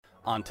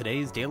on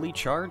today's Daily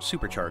Charge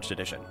Supercharged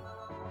edition.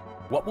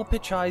 What will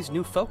Pichai's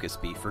new focus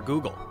be for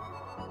Google?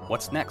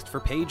 What's next for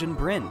Page and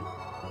Brin?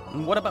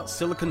 And what about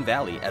Silicon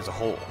Valley as a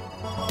whole?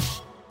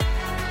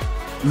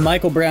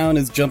 Michael Brown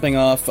is jumping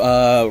off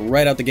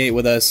right out the gate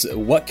with us.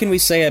 What can we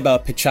say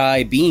about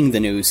Pichai being the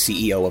new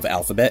CEO of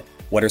Alphabet?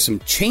 What are some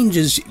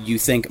changes you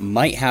think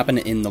might happen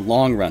in the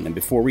long run? And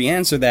before we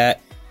answer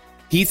that,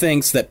 he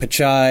thinks that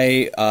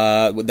Pichai,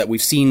 that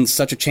we've seen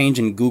such a change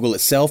in Google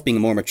itself being a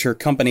more mature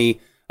company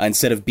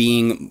instead of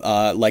being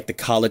like the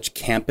college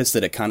campus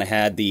that it kind of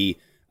had the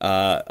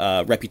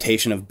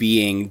reputation of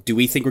being. Do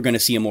we think we're going to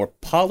see a more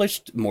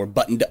polished, more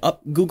buttoned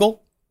up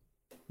Google?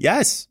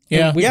 Yes.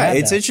 Yeah.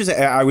 It's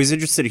interesting. I was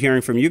interested in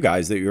hearing from you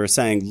guys that you were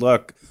saying,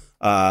 look,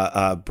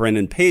 Brin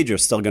and Page are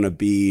still going to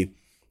be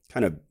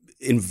kind of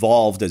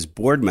involved as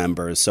board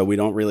members, so we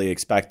don't really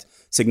expect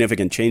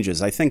significant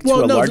changes. I think to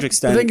a large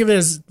extent, I think of it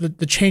as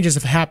the changes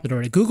have happened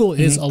already. Google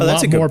is a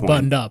lot more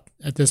buttoned up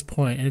at this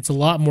point, and it's a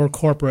lot more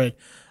corporate.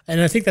 And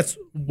I think that's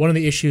one of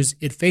the issues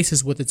it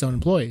faces with its own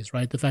employees,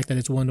 right? The fact that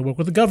it's willing to work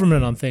with the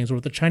government on things or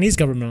with the Chinese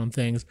government on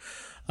things.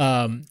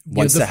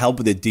 Wants to help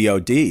with the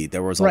DoD.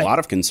 There was a lot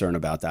of concern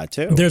about that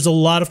too. There's a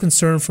lot of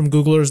concern from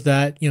Googlers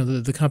that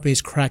the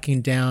company's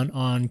cracking down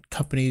on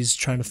companies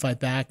trying to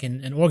fight back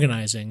and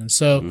organizing, and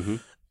so.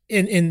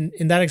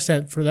 In that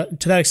extent, to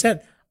that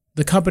extent,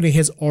 the company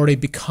has already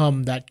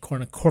become that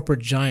kind of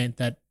corporate giant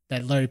that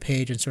Larry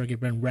Page and Sergey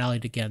Brin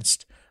rallied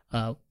against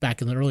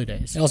back in the early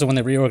days. Also, when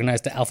they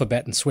reorganized to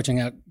Alphabet and switching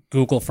out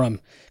Google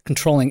from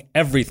controlling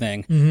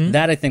everything,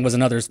 that I think was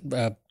another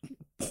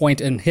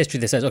point in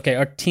history that says, okay,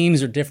 our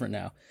teams are different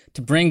now.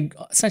 To bring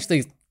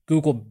essentially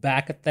Google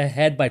back at the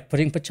head by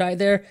putting Pichai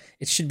there,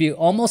 it should be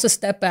almost a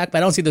step back. But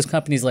I don't see those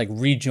companies like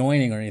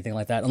rejoining or anything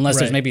like that, unless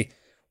there's maybe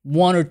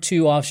one or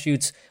two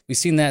offshoots. We've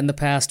seen that in the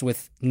past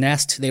with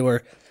Nest. They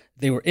were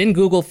in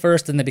Google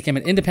first, and they became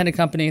an independent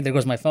company. There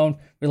goes my phone,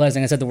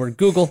 realizing I said the word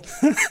Google.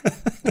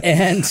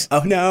 And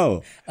oh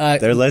no,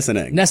 they're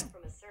listening. Nest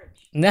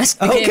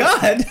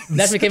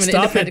became an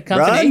independent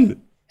company,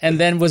 and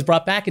then was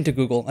brought back into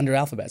Google under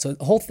Alphabet. So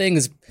the whole thing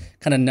is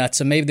kind of nuts.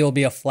 So maybe there will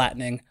be a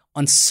flattening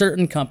on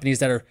certain companies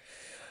that are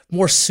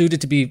more suited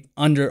to be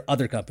under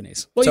other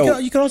companies. Well,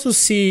 you can also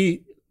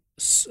see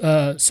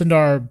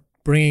Sundar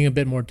bringing a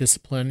bit more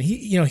discipline.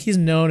 He's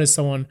known as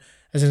someone,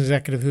 as an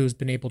executive who's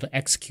been able to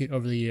execute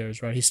over the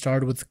years, right? He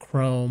started with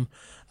Chrome,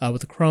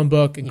 with the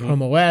Chromebook and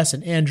Chrome OS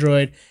and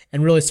Android,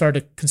 and really started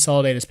to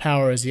consolidate his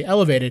power as he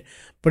elevated.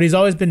 But he's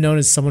always been known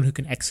as someone who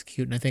can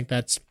execute, and I think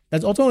that's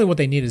ultimately what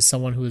they need, is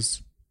someone who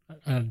is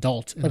an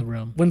adult in the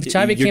room. When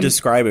Pichai became... You're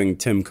describing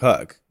Tim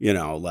Cook.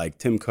 Like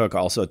Tim Cook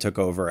also took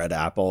over at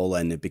Apple,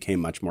 and it became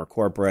much more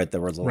corporate. There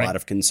was a lot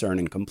of concern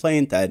and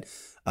complaint that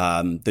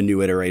the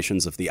new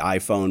iterations of the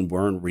iPhone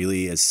weren't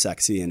really as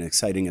sexy and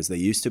exciting as they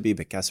used to be.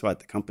 But guess what?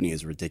 The company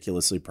is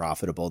ridiculously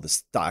profitable. The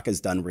stock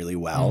has done really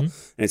well. And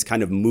it's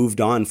kind of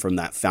moved on from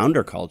that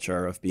founder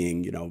culture of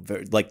being,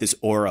 very, like this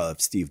aura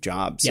of Steve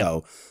Jobs. Yeah.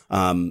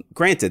 So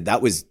granted,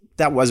 that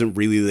wasn't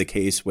really the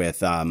case with,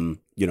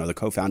 the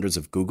co-founders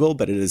of Google.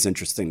 But it is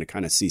interesting to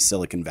kind of see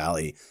Silicon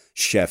Valley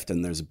shift.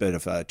 And there's a bit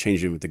of a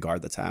changing with the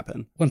guard that's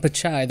happened. When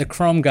Pichai, the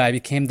Chrome guy,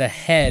 became the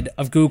head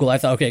of Google, I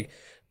thought, okay,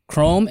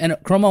 Chrome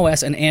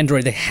OS and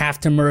Android, they have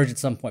to merge at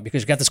some point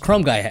because you got this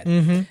Chrome guy ahead,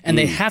 and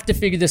they have to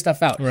figure this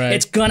stuff out. Right.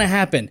 It's gonna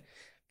happen.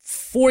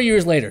 4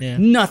 years later,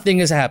 nothing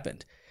has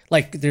happened.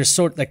 Like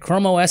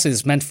Chrome OS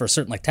is meant for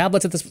certain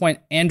tablets at this point.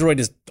 Android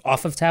is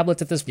off of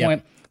tablets at this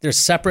point. They're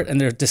separate and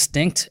they're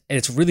distinct. And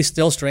it's really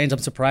still strange. I'm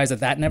surprised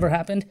that never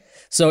happened.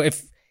 So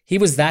if he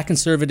was that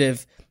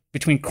conservative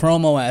between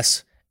Chrome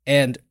OS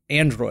and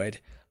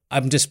Android,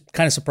 I'm just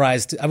kind of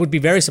surprised. I would be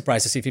very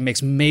surprised to see if he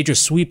makes major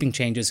sweeping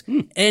changes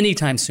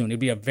anytime soon.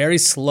 It'd be a very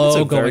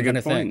slow going kind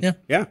of thing.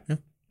 Yeah.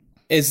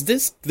 Is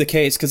this the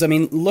case? Because,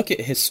 look at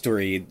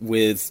history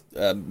with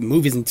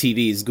movies and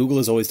TVs. Google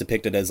is always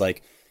depicted as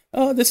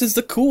oh, this is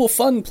the cool,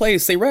 fun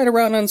place. They ride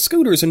around on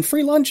scooters and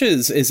free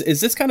lunches. Is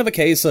this kind of a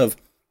case of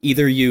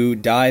either you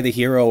die the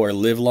hero or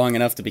live long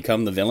enough to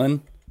become the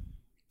villain?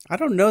 I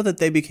don't know that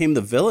they became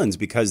the villains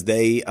because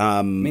they...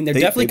 they're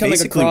definitely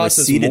coming across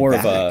as more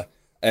of a...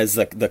 As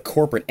the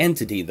corporate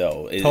entity,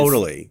 though.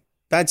 Totally.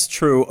 That's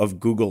true of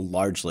Google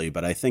largely,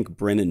 but I think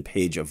Brin and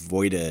Page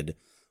avoided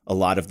a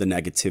lot of the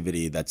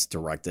negativity that's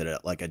directed at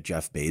a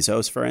Jeff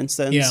Bezos, for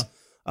instance.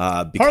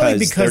 Yeah.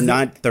 Because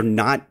they're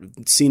not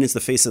seen as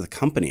the face of the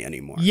company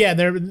anymore. Yeah,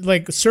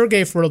 they're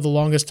Sergey for the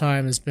longest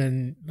time has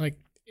been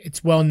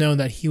it's well known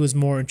that he was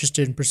more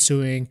interested in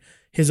pursuing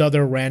his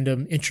other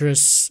random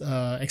interests,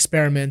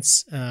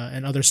 experiments,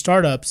 and other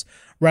startups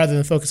rather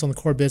than focus on the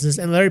core business.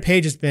 And Larry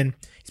Page he's been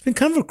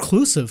kind of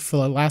reclusive for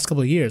the last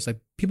couple of years.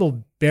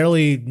 People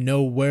barely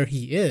know where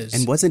he is.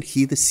 And wasn't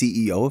he the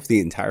CEO of the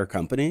entire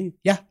company?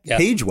 Yeah.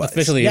 Page was.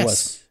 Officially he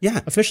was.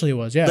 Yeah. Officially he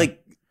was, yeah.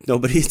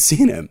 Nobody had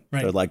seen him.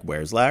 Right. They're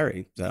where's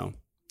Larry? So,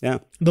 yeah.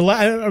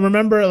 I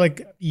remember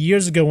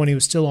years ago when he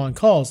was still on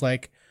calls, the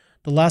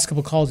last couple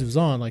of calls he was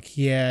on,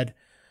 he had,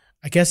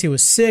 I guess he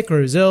was sick or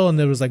he was ill and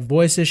there was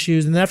voice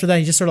issues. And after that,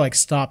 he just sort of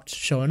stopped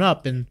showing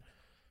up. And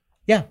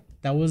yeah,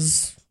 that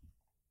was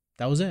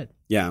it.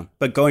 Yeah,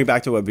 but going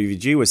back to what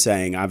BVG was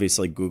saying,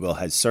 obviously Google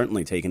has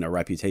certainly taken a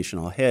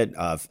reputational hit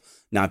of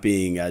not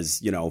being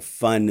as,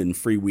 fun and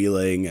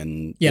freewheeling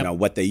and,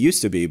 what they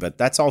used to be. But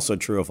that's also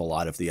true of a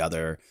lot of the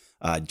other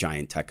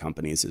giant tech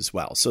companies as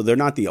well. So they're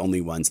not the only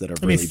ones that are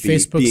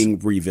being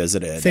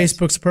revisited.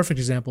 Facebook's a perfect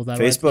example of that.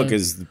 Facebook right?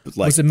 is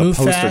like was it the move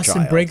poster fast child.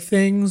 and break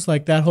things?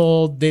 Like that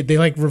whole, they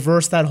like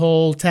reversed that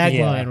whole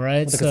tagline,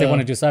 right? Because they want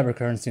to do cyber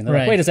currency. And they're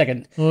like, wait a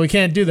second. Well, we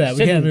can't do that.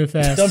 We can't move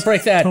fast. Don't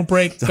break that. Don't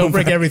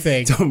break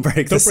everything. Don't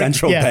break the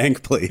central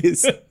bank,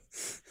 please.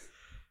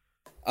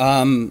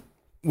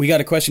 We got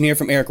a question here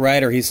from Eric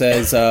Ryder. He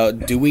says,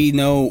 do we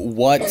know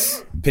what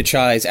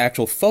Pichai's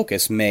actual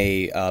focus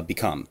may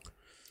become?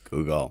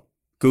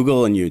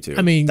 Google and YouTube.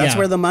 I mean, that's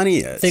where the money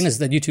is. The thing is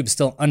that YouTube's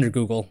still under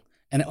Google,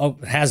 and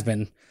it has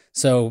been.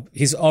 So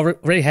he's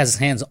already has his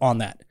hands on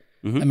that.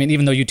 I mean,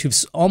 even though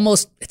YouTube's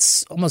almost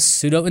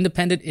pseudo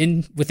independent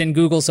within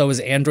Google, so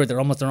is Android. They're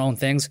almost their own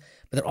things,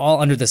 but they're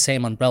all under the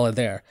same umbrella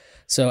there.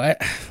 So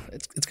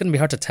it's going to be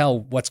hard to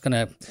tell what he's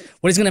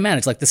going to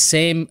manage. Like the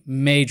same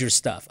major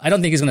stuff. I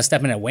don't think he's going to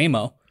step in at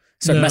Waymo,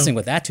 start messing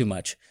with that too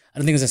much. I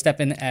don't think he's going to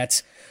step in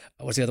at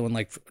what's the other one?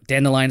 Like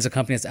Dandelion is a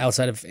company that's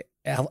outside of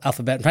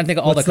Alphabet. I'm trying to think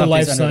of all the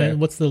companies under there.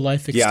 What's the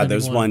life extending Yeah,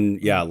 there's one.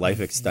 Life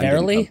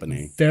extending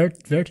company.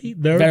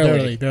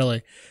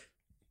 Verily.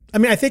 I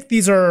mean, I think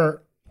these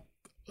are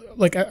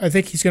like I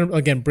think he's going to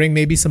again bring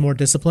maybe some more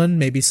discipline,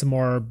 maybe some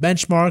more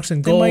benchmarks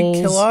and goals. They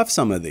might kill off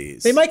some of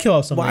these.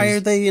 Why are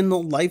they in the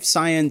life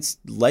science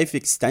life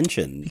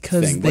extension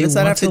because thing? What does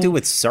that have to do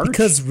with search?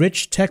 Because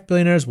rich tech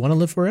billionaires want to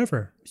live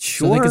forever.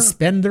 Sure, so they can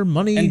spend their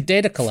money and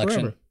data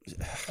collection.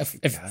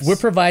 If we're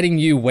providing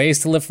you ways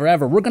to live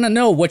forever, we're going to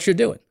know what you're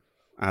doing.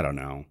 I don't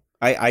know.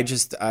 I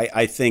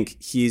think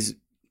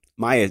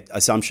my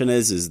assumption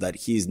is that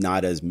he's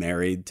not as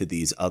married to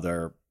these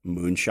other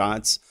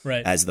moonshots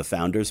as the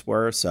founders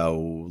were.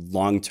 So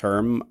long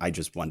term, I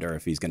just wonder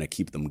if he's going to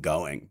keep them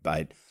going.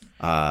 But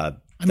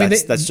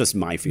that's just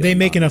my feeling. They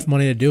make enough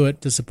money to do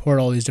it, to support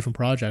all these different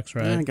projects,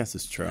 right? Yeah, I guess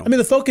it's true. I mean,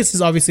 the focus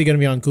is obviously going to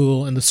be on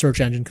Google and the search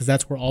engine because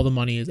that's where all the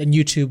money is, and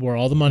YouTube where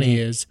all the money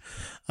is.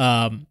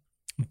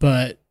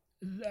 But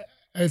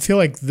I feel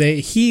like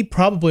he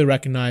probably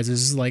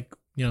recognizes, like,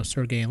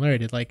 Sergey and Larry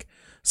did, like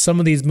one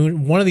of these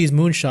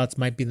moonshots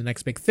might be the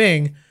next big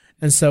thing.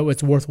 And so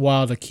it's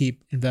worthwhile to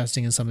keep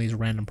investing in some of these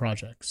random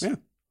projects. Yeah.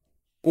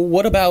 Well,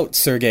 what about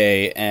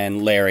Sergey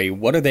and Larry?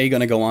 What are they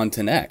going to go on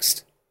to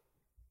next?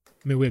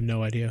 I mean, we have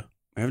no idea.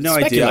 I have no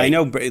idea. I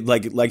know,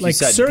 like you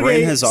said,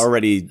 Bryn has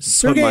already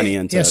put money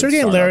into Sergey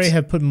startups. and Larry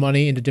have put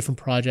money into different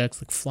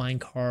projects, like flying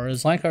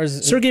cars.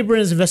 Sergey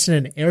Brin is invested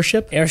in an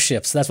airship.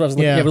 Airships. That's what I was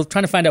looking at. We're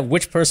trying to find out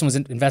which person was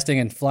investing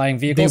in flying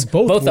vehicles. They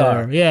both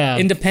are. Yeah.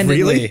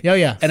 Independently. Really?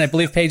 Yeah. And I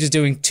believe Page is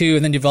doing 2.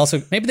 And then you've also,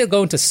 maybe they'll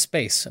go into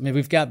space. I mean,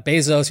 we've got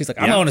Bezos. He's like,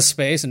 I'm going to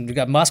space. And we've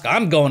got Musk.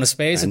 I'm going to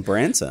space. And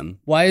Branson.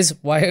 Why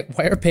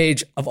are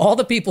Page, of all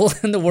the people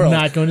in the world,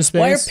 not going to space?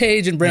 Why are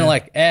Page and Brin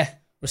like,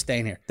 we're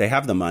staying here? They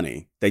have the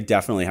money. They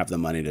definitely have the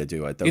money to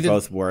do it. They're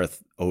both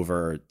worth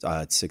over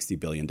 $60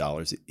 billion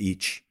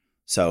each.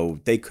 So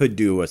they could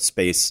do a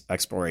space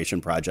exploration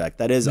project.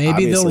 That is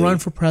maybe they'll run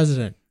for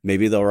president.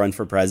 Maybe they'll run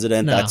for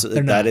president. No,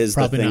 that is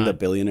the thing not. that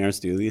billionaires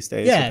do these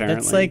days. Yeah,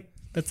 apparently.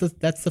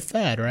 that's the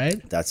fad,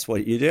 right? That's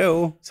what you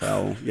do.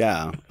 So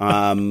yeah.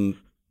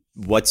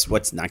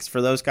 What's next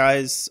for those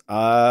guys?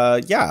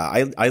 I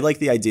like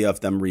the idea of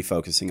them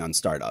refocusing on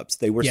startups.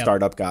 They were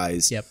startup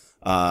guys. Yep.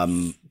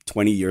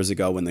 20 years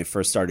ago when they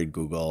first started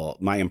Google.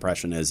 My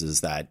impression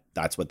is that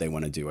that's what they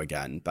want to do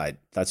again, but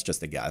that's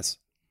just a guess.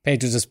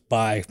 Page will just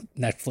buy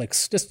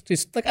Netflix.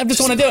 Just like, I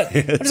just want to do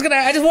it.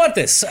 I just want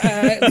this.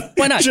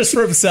 Why not? Just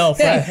for himself.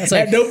 Yeah, right?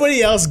 Like,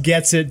 nobody else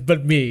gets it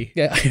but me.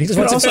 Yeah, he just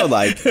wants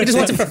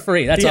it for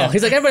free. That's all.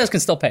 He's like, everybody else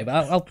can still pay, but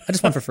I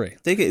just want it for free.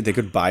 They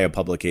could buy a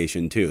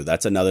publication too.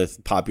 That's another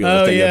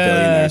popular thing that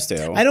billionaires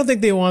do. I don't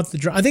think they want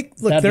the. I think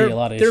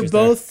they're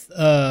both.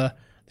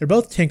 They're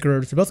both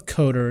tinkerers. They're both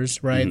coders,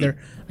 right? Mm-hmm.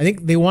 I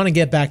think they want to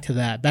get back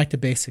to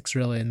basics,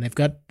 really, and they've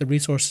got the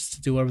resources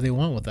to do whatever they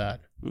want with that.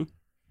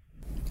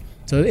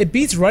 So it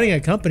beats running a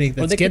company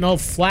that's getting all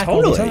flack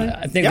all the time.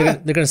 I think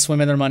they're going to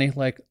swim in their money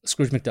like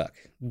Scrooge McDuck.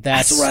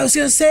 That's what I was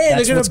going to say.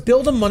 They're going to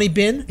build a money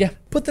bin,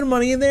 put their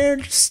money in there,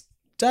 and just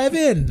dive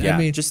in. Yeah, I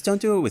mean, just don't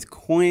do it with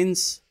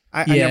coins.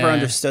 I never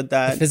understood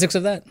that. The physics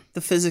of that? The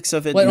physics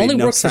of it. Well, it only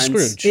works for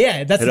Scrooge.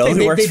 Yeah, that's the thing.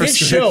 They did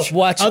show.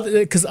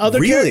 Because other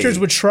characters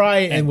would try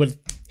and would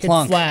hit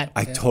flat.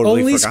 I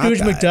totally Only forgot Scrooge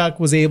that. McDuck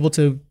was able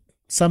to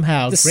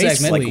somehow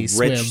gracefully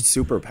swim. Rich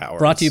superpowers.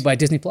 Brought to you by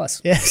Disney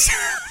Plus. Yes.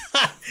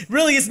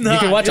 Really, it's not. You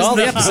can watch all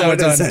the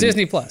episodes on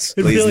Disney Plus.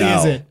 It really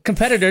isn't.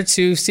 Competitor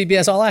to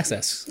CBS All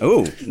Access.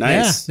 Oh,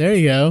 nice. Yeah, there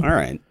you go.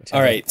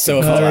 All right. So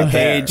if Larry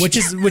Page,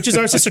 which is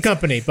our sister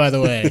company, by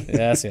the way.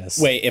 Yes.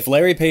 Wait, if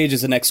Larry Page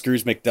is the next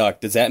Scrooge McDuck,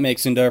 does that make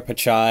Sundar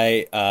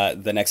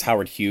Pichai the next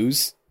Howard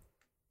Hughes?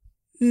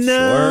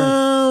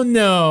 No, don't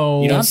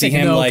know. You don't see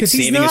him like 'cause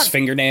he's saving his not-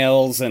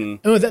 fingernails and.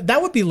 Oh,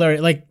 that would be Larry.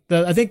 Like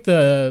I think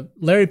the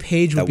Larry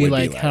Page would That be would be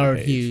like Larry Howard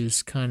Page.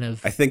 Hughes kind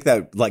of. I think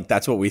that like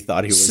that's what we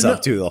thought he was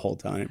up to the whole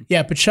time.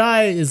 Yeah,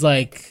 Pichai is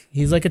like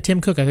he's like a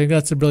Tim Cook. I think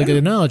that's a really good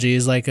analogy.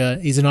 He's like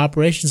he's an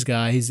operations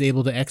guy. He's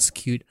able to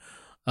execute,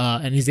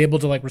 and he's able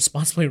to like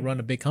responsibly run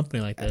a big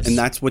company like this. And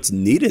that's what's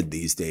needed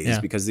these days Yeah.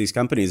 because these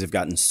companies have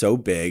gotten so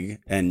big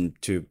and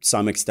to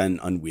some extent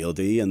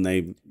unwieldy, and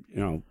they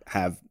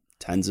have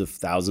tens of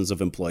thousands of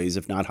employees,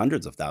 if not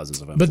hundreds of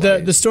thousands of employees.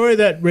 But the story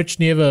that Rich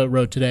Neva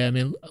wrote today, I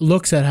mean,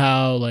 looks at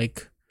how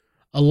like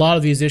a lot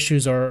of these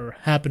issues are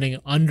happening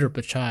under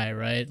Pichai,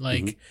 right?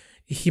 Like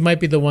he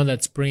might be the one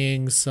that's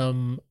bringing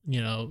some,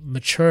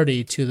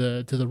 maturity to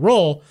the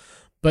role,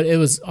 but it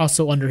was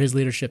also under his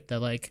leadership that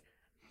like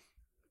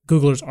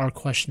Googlers are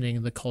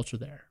questioning the culture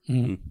there.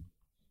 Mm-hmm.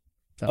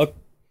 So.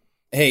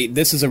 Hey,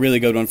 this is a really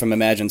good one from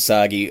Imagine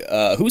Sagi.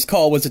 Whose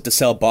call was it to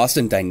sell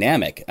Boston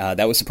Dynamic?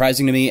 That was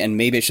surprising to me, and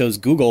maybe it shows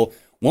Google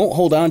won't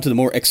hold on to the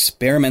more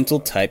experimental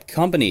type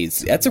companies.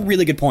 That's a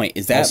really good point.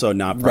 Is that also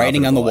not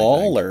writing on the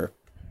wall, or?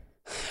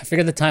 I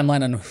figured the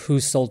timeline on who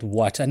sold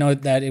what. I know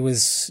that it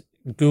was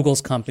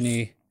Google's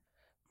company,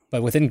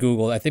 but within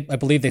Google, I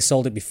believe they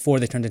sold it before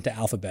they turned into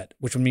Alphabet,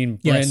 which would mean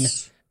Brin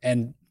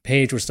and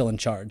Page were still in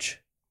charge.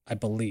 I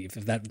believe,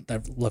 if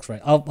that looks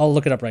right. I'll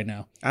look it up right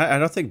now. I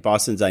don't think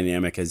Boston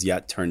Dynamic has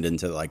yet turned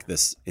into like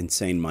this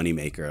insane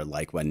moneymaker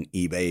like when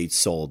eBay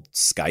sold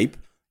Skype.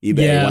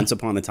 eBay once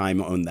upon a time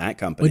owned that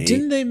company. But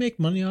didn't they make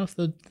money off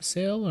the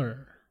sale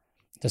or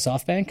the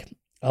SoftBank?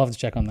 I'll have to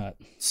check on that.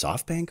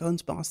 SoftBank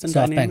owns Boston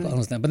Dynamic? SoftBank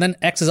owns them. But then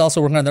X is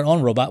also working on their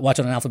own robot,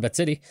 watching on Alphabet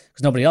City,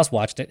 because nobody else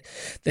watched it.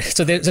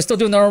 So they're still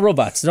doing their own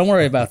robots. So don't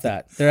worry about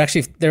that. They're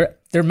actually,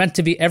 they're meant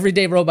to be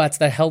everyday robots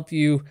that help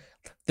you.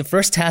 The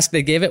first task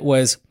they gave it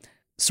was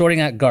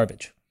sorting out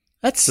garbage.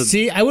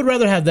 I would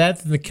rather have that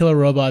than the killer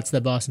robots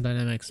that Boston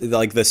Dynamics.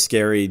 Like the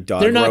scary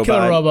dog They're not robot.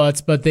 killer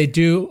robots, but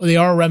they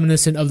are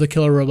reminiscent of the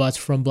killer robots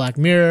from Black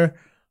Mirror,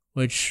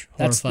 which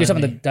You're talking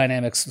about the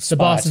Dynamics spot. The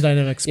Boston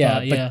Dynamics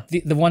spot, but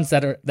the ones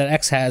that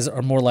X has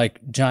are more like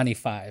Johnny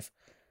 5.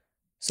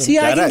 So See,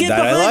 I can get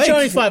behind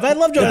Johnny 5. I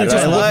love Johnny 5.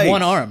 Just with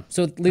one arm.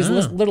 So it leaves a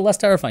little less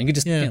terrifying. You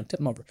can just tip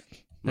him over.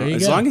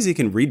 As long as he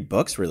can read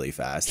books really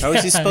fast. How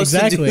is he supposed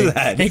to do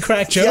that? He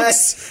crack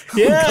jokes? Yes.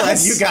 I'm glad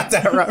you got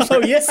that right.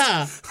 Oh,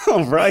 yeah.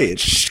 All right.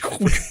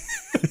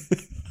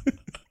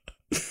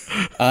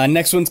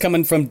 Next one's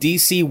coming from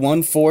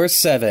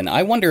DC147.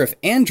 I wonder if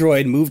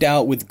Android moved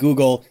out with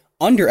Google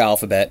under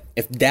Alphabet,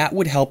 if that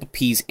would help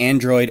appease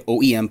Android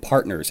OEM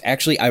partners.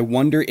 Actually, I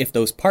wonder if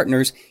those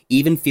partners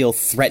even feel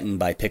threatened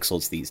by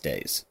Pixels these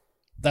days.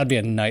 That'd be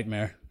a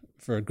nightmare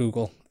for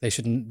Google. They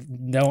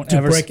don't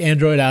to break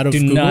Android out of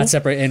Google? Do not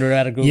separate Android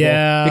out of Google.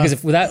 Yeah. Because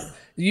if without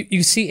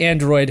you see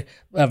Android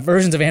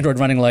versions of Android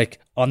running like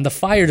on the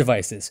Fire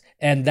devices,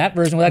 and that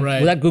version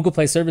without Google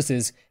Play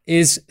services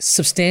is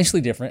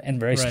substantially different and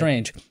very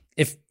strange.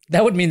 If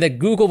that would mean that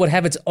Google would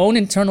have its own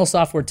internal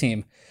software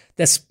team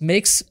that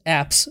makes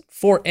apps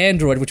for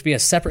Android, which would be a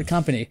separate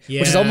company,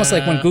 which is almost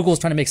like when Google was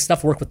trying to make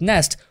stuff work with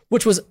Nest,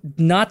 which was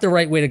not the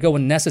right way to go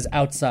when Nest is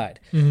outside.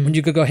 When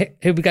you could go, hey,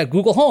 we got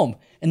Google Home,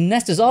 and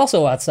Nest is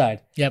also outside.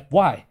 Yep.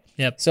 Why?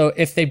 Yep. So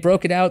if they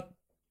broke it out,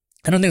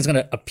 I don't think it's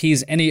going to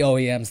appease any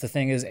OEMs. The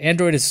thing is,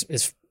 Android is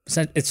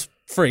it's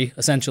free,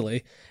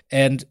 essentially,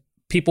 and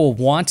people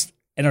want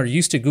and are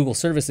used to Google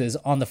services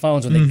on the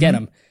phones when they get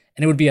them,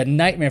 and it would be a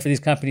nightmare for these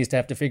companies to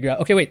have to figure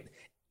out, okay, wait,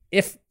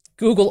 if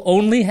Google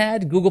only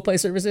had Google Play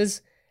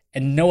services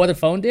and no other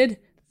phone did,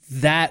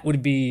 that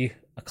would be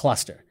a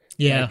cluster.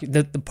 Yeah. Like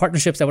the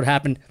partnerships that would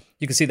happen,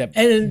 you can see that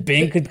And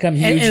Bing could become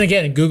huge. And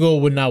again, Google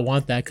would not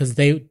want that because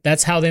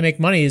that's how they make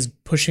money is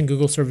pushing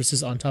Google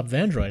services on top of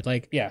Android.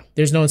 Like,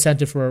 there's no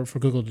incentive for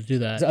Google to do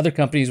that. So other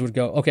companies would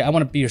go, okay, I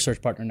want to be your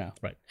search partner now.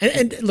 Right.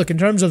 And look, in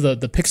terms of the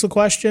Pixel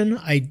question,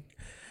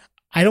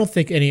 I don't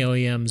think any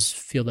OEMs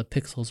feel that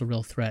Pixel's a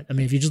real threat. I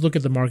mean, if you just look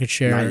at the market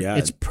share,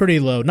 it's pretty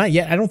low. Not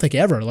yet. I don't think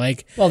ever.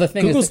 Like, well, the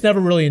thing Google's never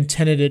really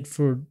intended it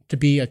to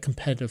be a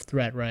competitive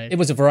threat, right? It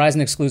was a Verizon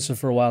exclusive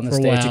for a while in the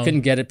States. You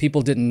couldn't get it.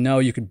 People didn't know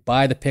you could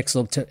buy the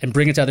Pixel and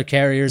bring it to other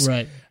carriers.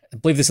 Right. I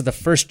believe this is the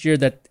first year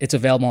that it's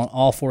available on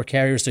all 4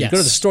 carriers. So you go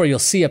to the store, you'll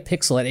see a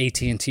Pixel at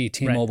AT&T,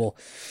 T-Mobile,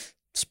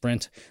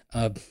 Sprint,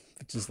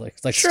 which is like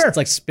it's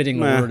like spitting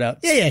the word out.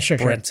 Yeah, sure.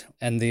 Sprint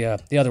and the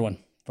other one,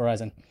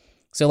 Verizon.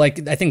 So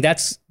like I think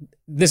this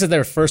is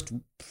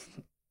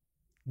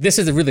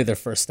really their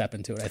first step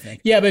into it, I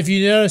think. Yeah, but if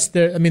you notice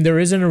there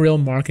isn't a real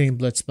marketing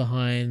blitz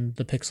behind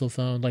the Pixel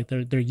phone like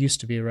there used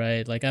to be,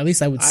 right? Like at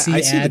least I would see I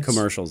ads. see the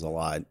commercials a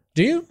lot.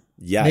 Do you?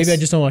 Yes. Maybe I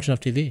just don't watch enough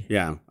TV.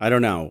 Yeah, I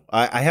don't know.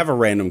 I have a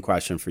random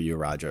question for you,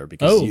 Roger,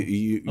 because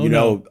you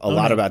know a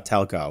lot about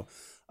telco.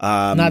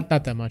 Not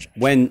that much.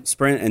 Actually. When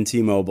Sprint and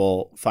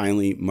T-Mobile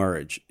finally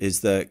merge,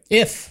 is the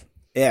if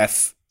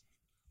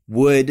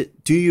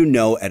do you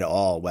know at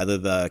all whether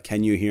the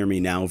Can You Hear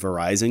Me Now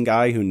Verizon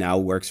guy who now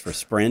works for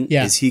Sprint,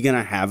 is he going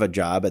to have a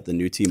job at the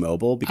new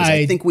T-Mobile? Because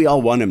I think we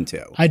all want him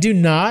to. I do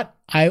not.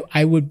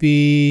 I would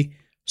be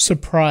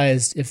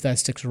surprised if that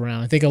sticks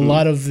around. I think a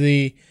lot of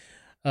the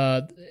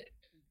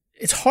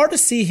it's hard to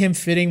see him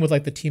fitting with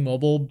like the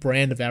T-Mobile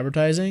brand of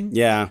advertising.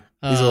 Yeah,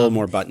 he's a little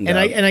more buttoned up.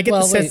 And I get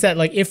the sense that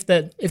like if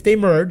they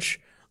merge,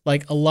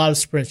 like a lot of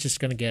Sprint's just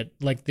going to get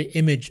like the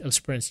image of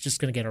Sprint's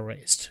just going to get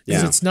erased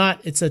because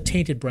it's a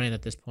tainted brand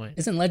at this point.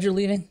 Isn't Ledger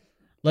leaving?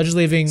 Ledger's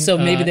leaving. So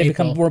maybe they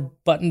become more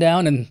buttoned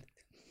down and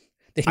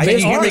they bring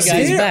Henry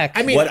guys back.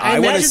 I mean, I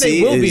imagine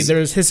they will be.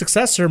 There's his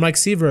successor, Mike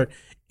Sievert,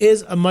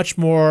 is a much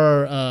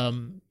more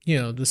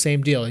the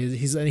same deal.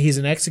 He's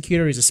an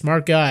executor. He's a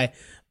smart guy,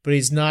 but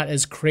he's not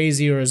as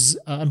crazy or as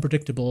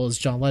unpredictable as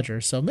John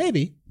Ledger. So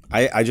maybe.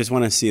 I just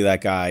want to see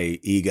that guy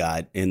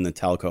EGOT in the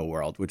telco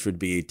world, which would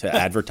be to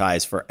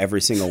advertise for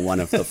every single one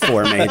of the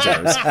 4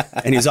 majors,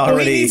 and he's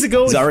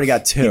already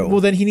got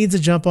 2. Then he needs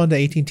to jump onto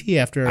AT&T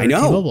after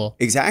T-Mobile.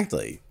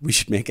 Exactly. We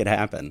should make it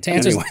happen.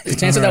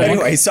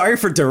 Anyway, sorry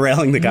for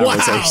derailing the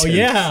conversation. Wow,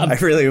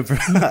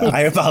 yeah.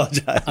 I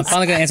apologize. I'm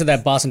finally going to answer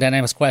that Boston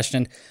Dynamics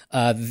question.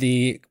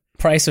 The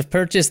price of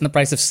purchase and the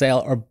price of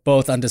sale are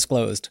both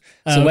undisclosed.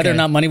 So whether or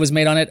not money was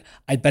made on it,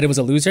 I bet it was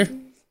a loser,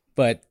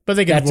 but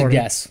they can that's a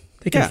guess.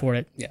 They can afford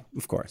it. Yeah,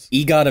 of course.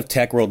 EGOT of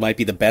Tech World might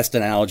be the best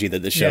analogy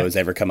that the show has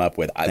ever come up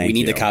with. We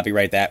need to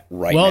copyright that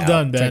right now. Well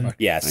done, Ben.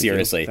 Yeah,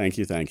 seriously. Thank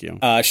you.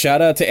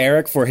 Shout out to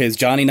Eric for his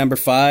Johnny number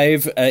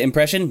 5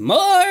 impression. More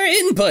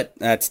input.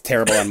 That's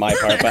terrible on my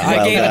part, but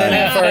I gave it an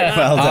effort.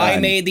 Well done. I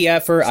made the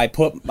effort. I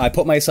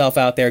put myself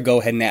out there. Go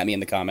ahead and at me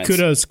in the comments.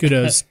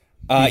 Kudos.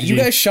 You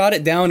guys shot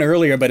it down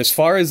earlier, but as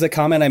far as the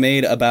comment I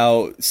made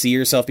about see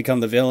yourself become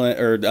the villain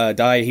or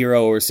die a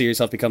hero or see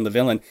yourself become the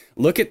villain,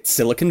 look at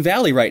Silicon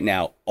Valley right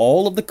now.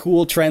 All of the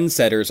cool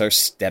trendsetters are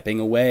stepping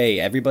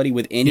away. Everybody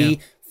with any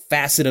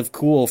facet of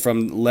cool,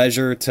 from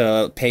Leisure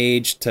to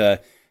Page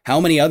to how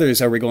many others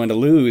are we going to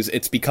lose?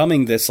 It's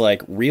becoming this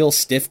like real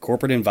stiff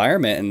corporate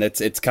environment, and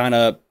it's kind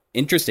of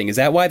interesting. Is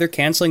that why they're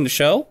canceling the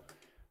show?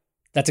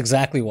 That's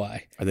exactly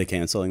why. Are they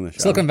canceling the show?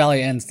 Silicon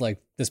Valley ends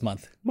like this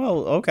month. Well,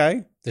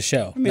 okay. The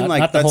show. I mean,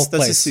 not the whole place.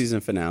 That's a season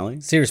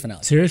finale. Series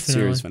finale.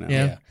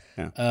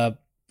 Yeah.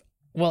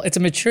 Well, it's a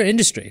mature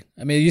industry.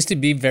 I mean, it used to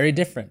be very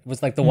different. It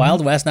was like the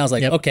Wild West. Now it's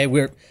like, okay,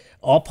 we're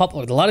all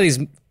public. A lot of these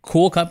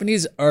cool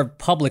companies are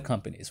public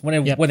companies.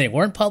 When they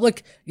weren't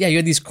public, you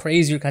had these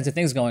crazier kinds of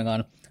things going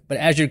on. But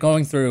as you're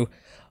going through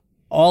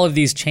all of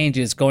these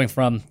changes, going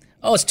from,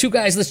 it's 2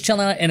 guys, let's chill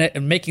out,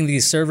 and making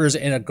these servers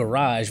in a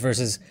garage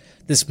versus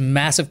this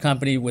massive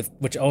company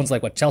which owns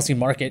like Chelsea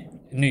Market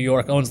in New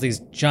York, owns these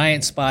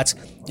giant spots,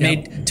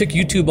 took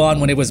YouTube on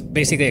when it was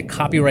basically a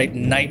copyright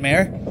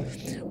nightmare,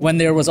 when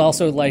there was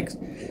also like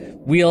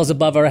wheels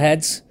above our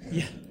heads.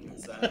 Yeah.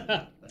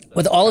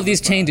 With all of these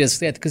changes,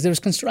 because there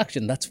was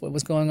construction. That's what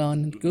was going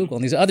on in Google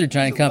and these other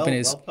giant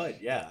companies. Well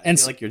put, yeah. I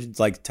feel like you're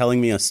like telling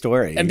me a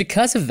story. And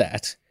because of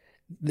that,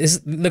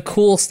 the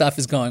cool stuff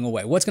is going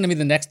away. What's going to be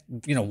the next,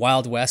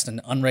 Wild West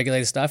and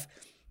unregulated stuff?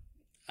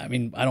 I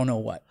mean, I don't know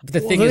what. But the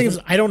thing is,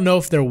 I don't know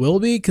if there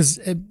will be, because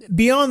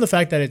beyond the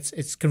fact that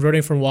it's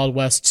converting from Wild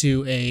West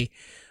to a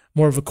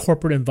more of a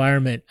corporate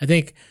environment, I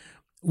think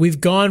we've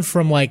gone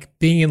from like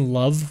being in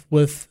love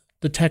with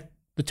the tech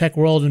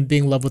world and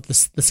being in love with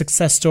the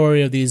success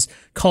story of these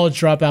college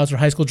dropouts or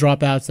high school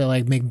dropouts that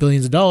like make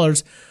billions of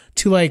dollars,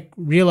 to like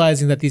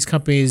realizing that these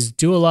companies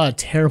do a lot of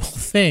terrible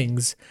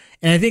things.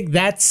 And I think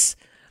that's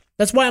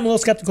why I'm a little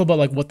skeptical about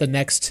like what the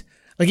next,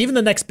 like even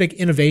the next big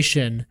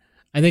innovation.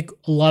 I think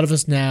a lot of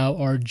us now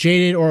are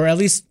jaded, or at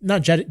least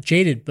not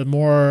jaded, but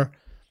more.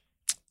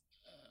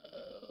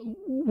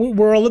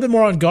 We're a little bit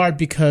more on guard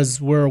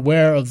because we're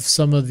aware of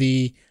some of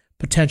the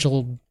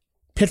potential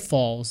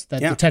pitfalls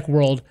that the tech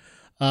world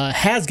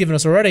has given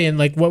us already, and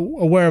like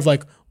aware of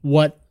like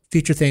what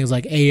future things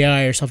like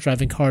AI or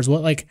self-driving cars,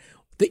 what like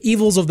the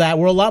evils of that.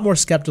 We're a lot more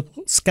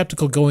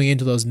skeptical going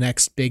into those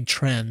next big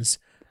trends.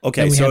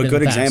 Okay, so a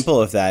good example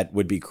of that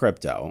would be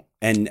crypto,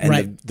 and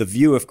the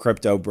view of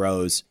crypto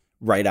bros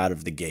right out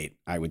of the gate,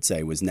 I would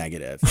say, was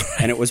negative.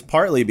 And it was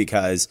partly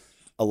because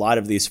a lot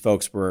of these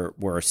folks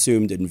were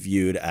assumed and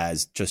viewed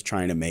as just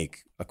trying to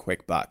make a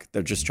quick buck.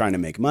 They're just trying to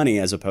make money,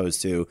 as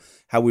opposed to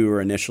how we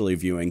were initially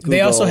viewing Google. They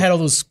also had all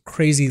those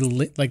crazy,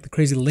 like the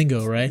crazy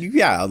lingo, right?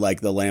 Yeah,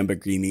 like the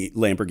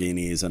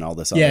Lamborghinis and all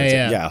this other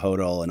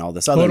HODL and all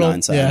this other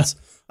nonsense.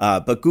 Yeah.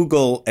 But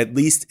Google, at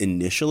least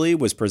initially,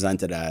 was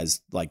presented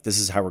as like, this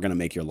is how we're going to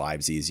make your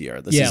lives easier.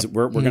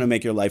 We're going to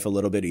make your life a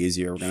little bit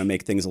easier. We're going to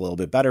make things a little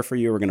bit better for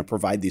you. We're going to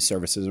provide these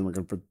services, and we're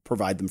going to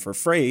provide them for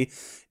free.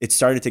 It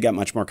started to get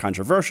much more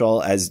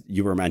controversial, as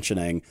you were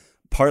mentioning,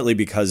 partly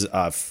because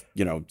of,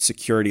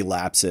 security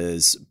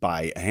lapses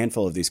by a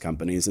handful of these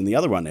companies. And the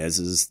other one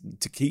is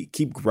to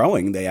keep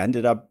growing, they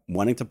ended up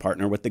wanting to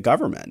partner with the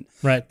government.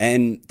 Right.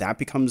 And that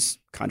becomes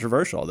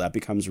controversial. That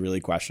becomes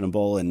really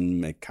questionable.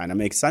 And it kind of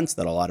makes sense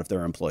that a lot of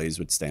their employees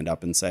would stand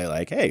up and say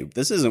like, hey,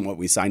 this isn't what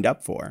we signed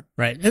up for.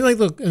 Right. And like,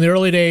 look, in the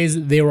early days,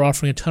 they were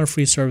offering a ton of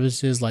free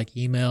services like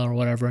email or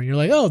whatever. And you're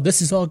like, oh,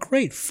 this is all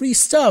great, free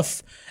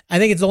stuff. I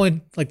think it's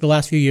only like the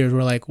last few years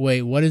we're like,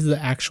 wait, what is the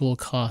actual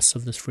cost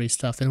of this free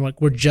stuff? And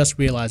we're just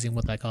realizing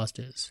what that cost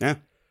is. Yeah.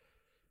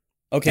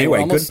 Okay.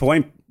 Anyway, good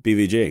point,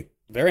 BVG.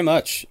 Very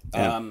much.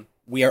 Yeah.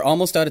 We are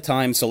almost out of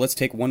time, so let's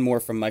take one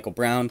more from Michael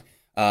Brown.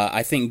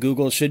 I think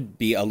Google should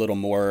be a little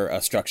more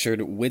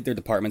structured with their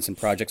departments and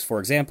projects. For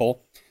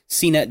example,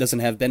 CNET doesn't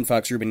have Ben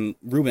Fox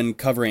Rubin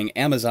covering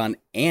Amazon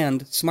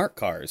and smart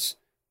cars.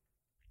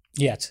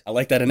 Yet. I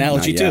like that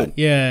analogy too.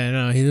 Yeah,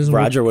 no, he doesn't.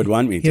 Roger would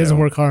want me to. He doesn't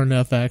work hard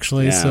enough,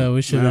 actually. Yeah. So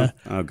we should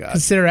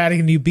consider adding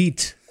a new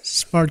beat.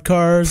 Smart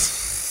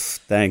cars.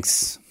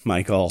 Thanks,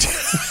 Michael.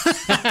 He's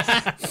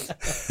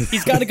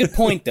got a good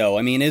point, though.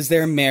 I mean, is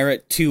there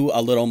merit to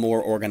a little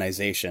more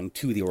organization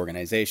to the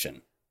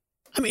organization?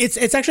 I mean,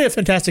 it's actually a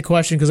fantastic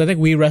question because I think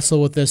we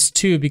wrestle with this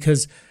too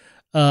because,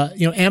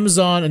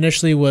 Amazon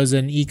initially was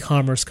an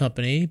e-commerce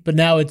company, but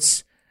now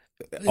it's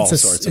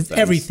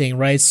everything,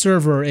 right? It's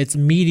server, it's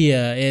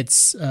media,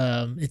 it's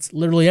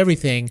literally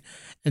everything.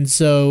 And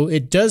so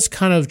it does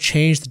kind of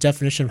change the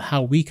definition of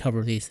how we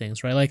cover these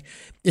things, right? Like,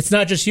 it's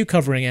not just you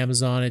covering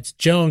Amazon, it's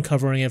Joan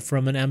covering it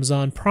from an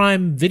Amazon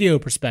Prime Video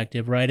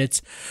perspective, right?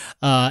 It's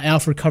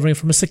Alfred covering it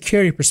from a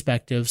security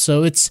perspective.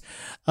 So it's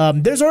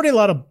there's already a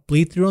lot of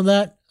bleed through on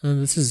that. And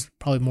this is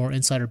probably more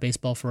insider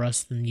baseball for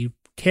us than you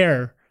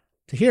care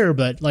to hear,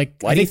 but like,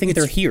 why do you think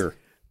they're here?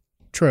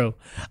 True.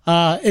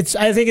 I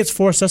think it's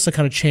forced us to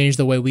kind of change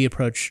the way we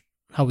approach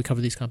how we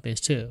cover these companies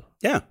too.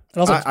 Yeah,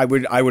 I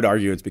would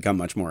argue it's become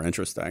much more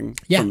interesting.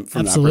 Yeah,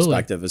 from that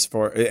perspective,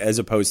 as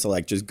opposed to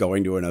like just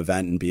going to an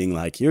event and being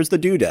like, "Here's the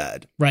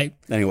doodad." Right.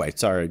 Anyway,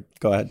 sorry.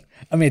 Go ahead.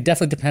 I mean, it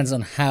definitely depends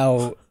on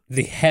how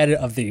the head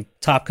of the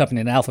top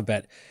company in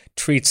Alphabet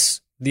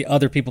treats the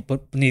other people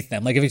beneath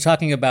them. Like if you're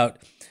talking about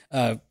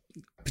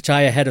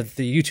Pichai, head of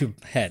the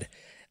YouTube head,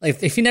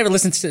 like if he never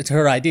listens to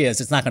her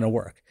ideas, it's not going to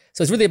work.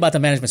 So it's really about the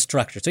management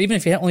structure. So even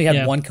if you only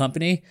have one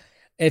company,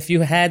 if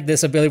you had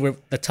this ability where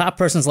the top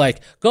person's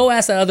like, go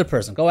ask that other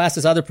person, go ask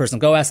this other person,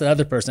 go ask that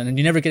other person, and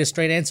you never get a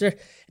straight answer,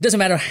 it doesn't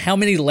matter how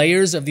many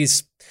layers of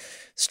these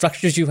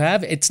structures you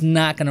have, it's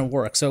not going to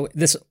work. So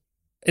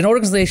an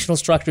organizational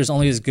structure is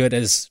only as good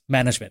as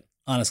management,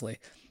 honestly,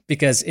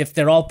 because if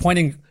they're all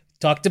pointing,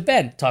 talk to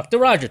Ben, talk to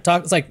Roger,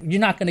 it's like you're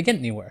not going to get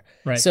anywhere.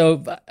 Right.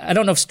 So I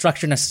don't know if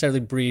structure necessarily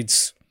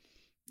breeds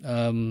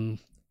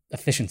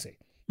efficiency.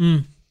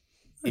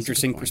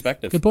 Interesting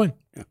perspective. Good point.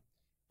 Yeah.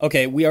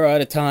 Okay, we are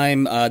out of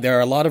time. There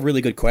are a lot of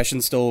really good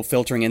questions still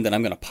filtering in that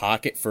I'm going to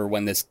pocket for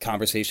when this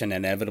conversation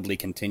inevitably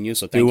continues.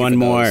 So thank you for one those.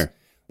 more.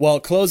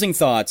 Well, closing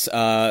thoughts.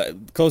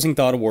 Closing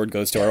thought award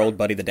goes to our old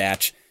buddy, the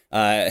Datch.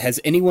 Has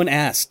anyone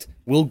asked,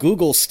 will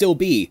Google still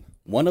be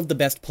one of the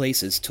best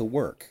places to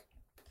work?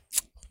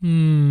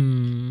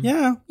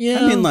 Yeah.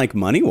 I mean, like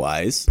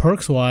money-wise.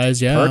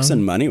 Perks-wise, yeah. Perks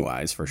and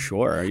money-wise, for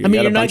sure.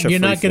 You're not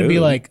going to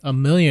be like a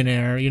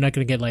millionaire. You're not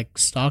going to get like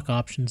stock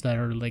options that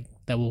are like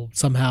that will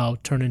somehow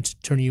turn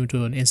you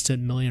into an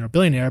instant millionaire or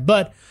billionaire.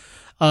 But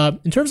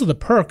in terms of the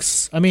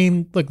perks, I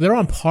mean, look, they're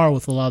on par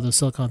with a lot of the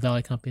Silicon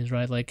Valley companies,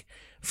 right? Like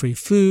free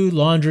food,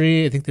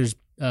 laundry. I think there's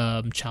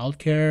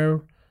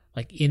childcare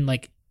like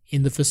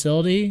in the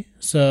facility.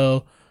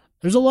 So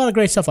there's a lot of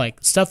great stuff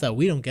that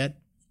we don't get.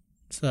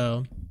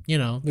 So. We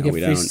get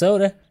free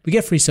soda. We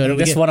get free soda.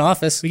 We get one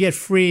office. We get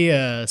free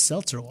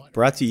seltzer water.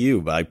 Brought to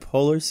you by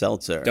Polar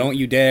Seltzer. Don't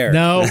you dare.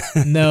 No,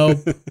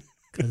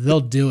 because they'll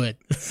do it.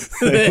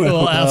 They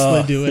will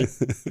absolutely do it.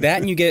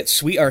 That and you get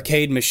sweet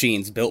arcade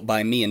machines built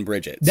by me and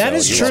Bridget. That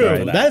is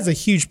true. That is a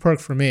huge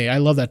perk for me. I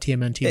love that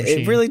TMNT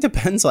machine. It really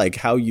depends like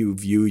how you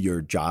view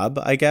your job,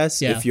 I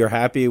guess. Yeah. If you're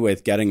happy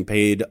with getting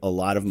paid a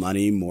lot of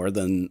money, more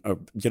than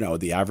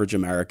the average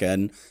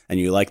American, and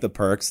you like the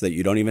perks that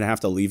you don't even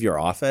have to leave your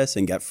office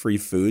and get free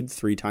food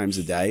 3 times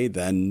a day,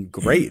 then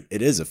great.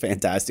 It is a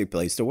fantastic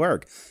place to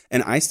work.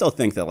 And I still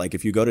think that like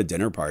if you go to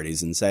dinner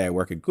parties and say I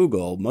work at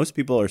Google, most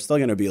people are still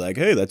going to be like,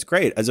 hey, that's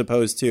great, as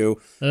opposed to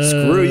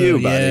screw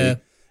you, buddy.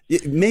 Yeah.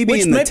 Maybe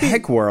which in the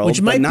tech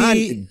world, but not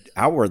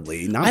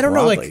outwardly, not I don't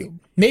broadly. know, like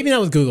maybe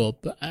not with Google,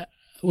 but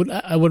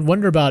I would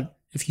wonder about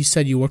if you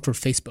said you worked for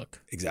Facebook.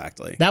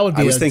 Exactly. That would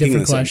be a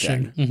different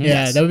question. Mm-hmm.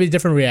 Yeah, that would be a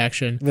different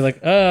reaction. Be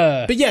like,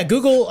 But yeah,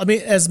 Google, I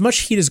mean, as much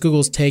heat as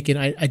Google's taken,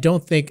 I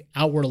don't think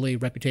outwardly,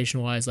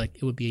 reputation-wise, like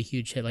it would be a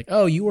huge hit. Like,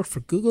 oh, you work for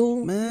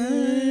Google?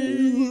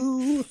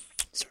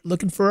 Start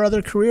looking for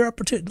other career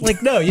opportunities.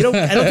 Like, no, you don't.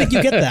 I don't think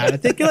you get that. I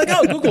think you're like,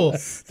 oh, Google,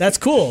 that's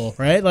cool,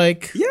 right?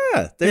 Like,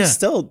 yeah,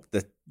 still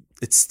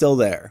it's still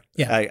there.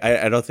 Yeah,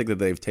 I don't think that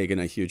they've taken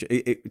a huge.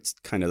 It's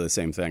kind of the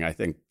same thing. I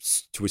think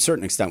to a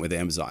certain extent with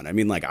Amazon. I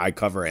mean, like I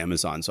cover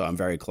Amazon, so I'm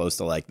very close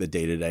to like the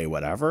day-to-day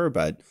whatever.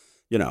 But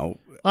I don't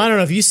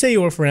know if you say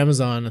you work for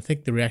Amazon. I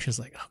think the reaction is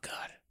like, oh God.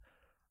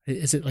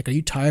 Is it like, are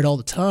you tired all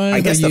the time? I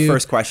guess the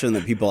first question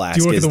that people ask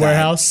is, do you work in the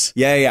warehouse?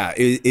 Yeah.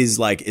 Is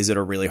like, is it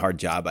a really hard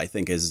job? I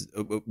think is,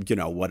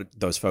 what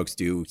those folks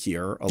do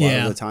here a lot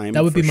of the time.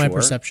 That would be my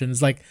perception.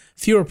 It's like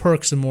fewer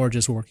perks and more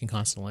just working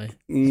constantly.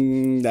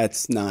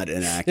 That's not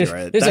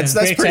inaccurate. That's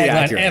pretty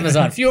accurate.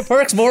 Amazon, fewer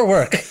perks, more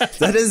work.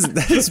 that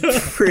is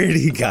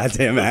pretty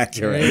goddamn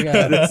accurate.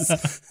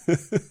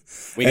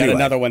 We got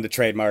another one to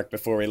trademark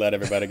before we let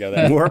everybody go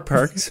there. More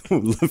perks,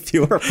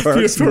 fewer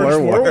perks, more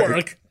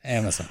work.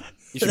 Amazon.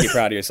 You should be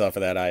proud of yourself for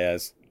that,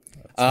 Ayaz.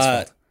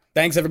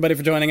 Thanks, everybody,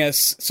 for joining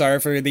us. Sorry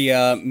for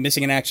the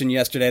missing in action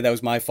yesterday. That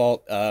was my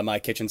fault. My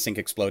kitchen sink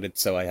exploded,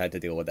 so I had to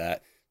deal with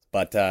that.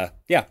 But,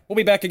 yeah, we'll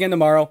be back again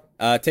tomorrow.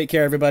 Take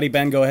care, everybody.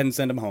 Ben, go ahead and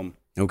send them home.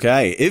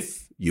 Okay,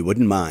 if you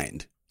wouldn't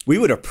mind, we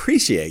would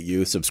appreciate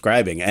you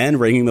subscribing and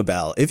ringing the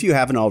bell if you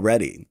haven't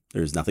already.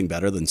 There's nothing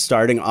better than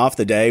starting off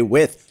the day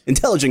with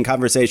intelligent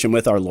conversation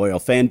with our loyal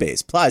fan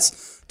base.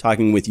 Plus,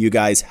 talking with you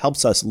guys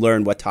helps us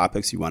learn what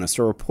topics you want us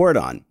to report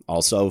on.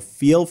 Also,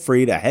 feel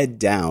free to head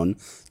down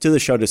to the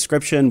show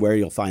description where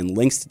you'll find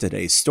links to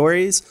today's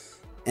stories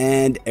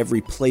and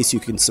every place you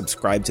can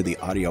subscribe to the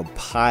audio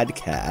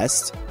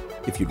podcast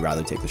if you'd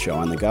rather take the show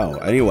on the go.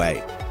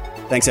 Anyway,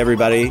 thanks,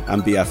 everybody.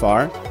 I'm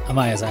BFR. I'm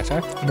Isaac.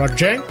 I'm Roger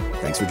J.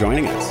 Thanks for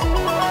joining us.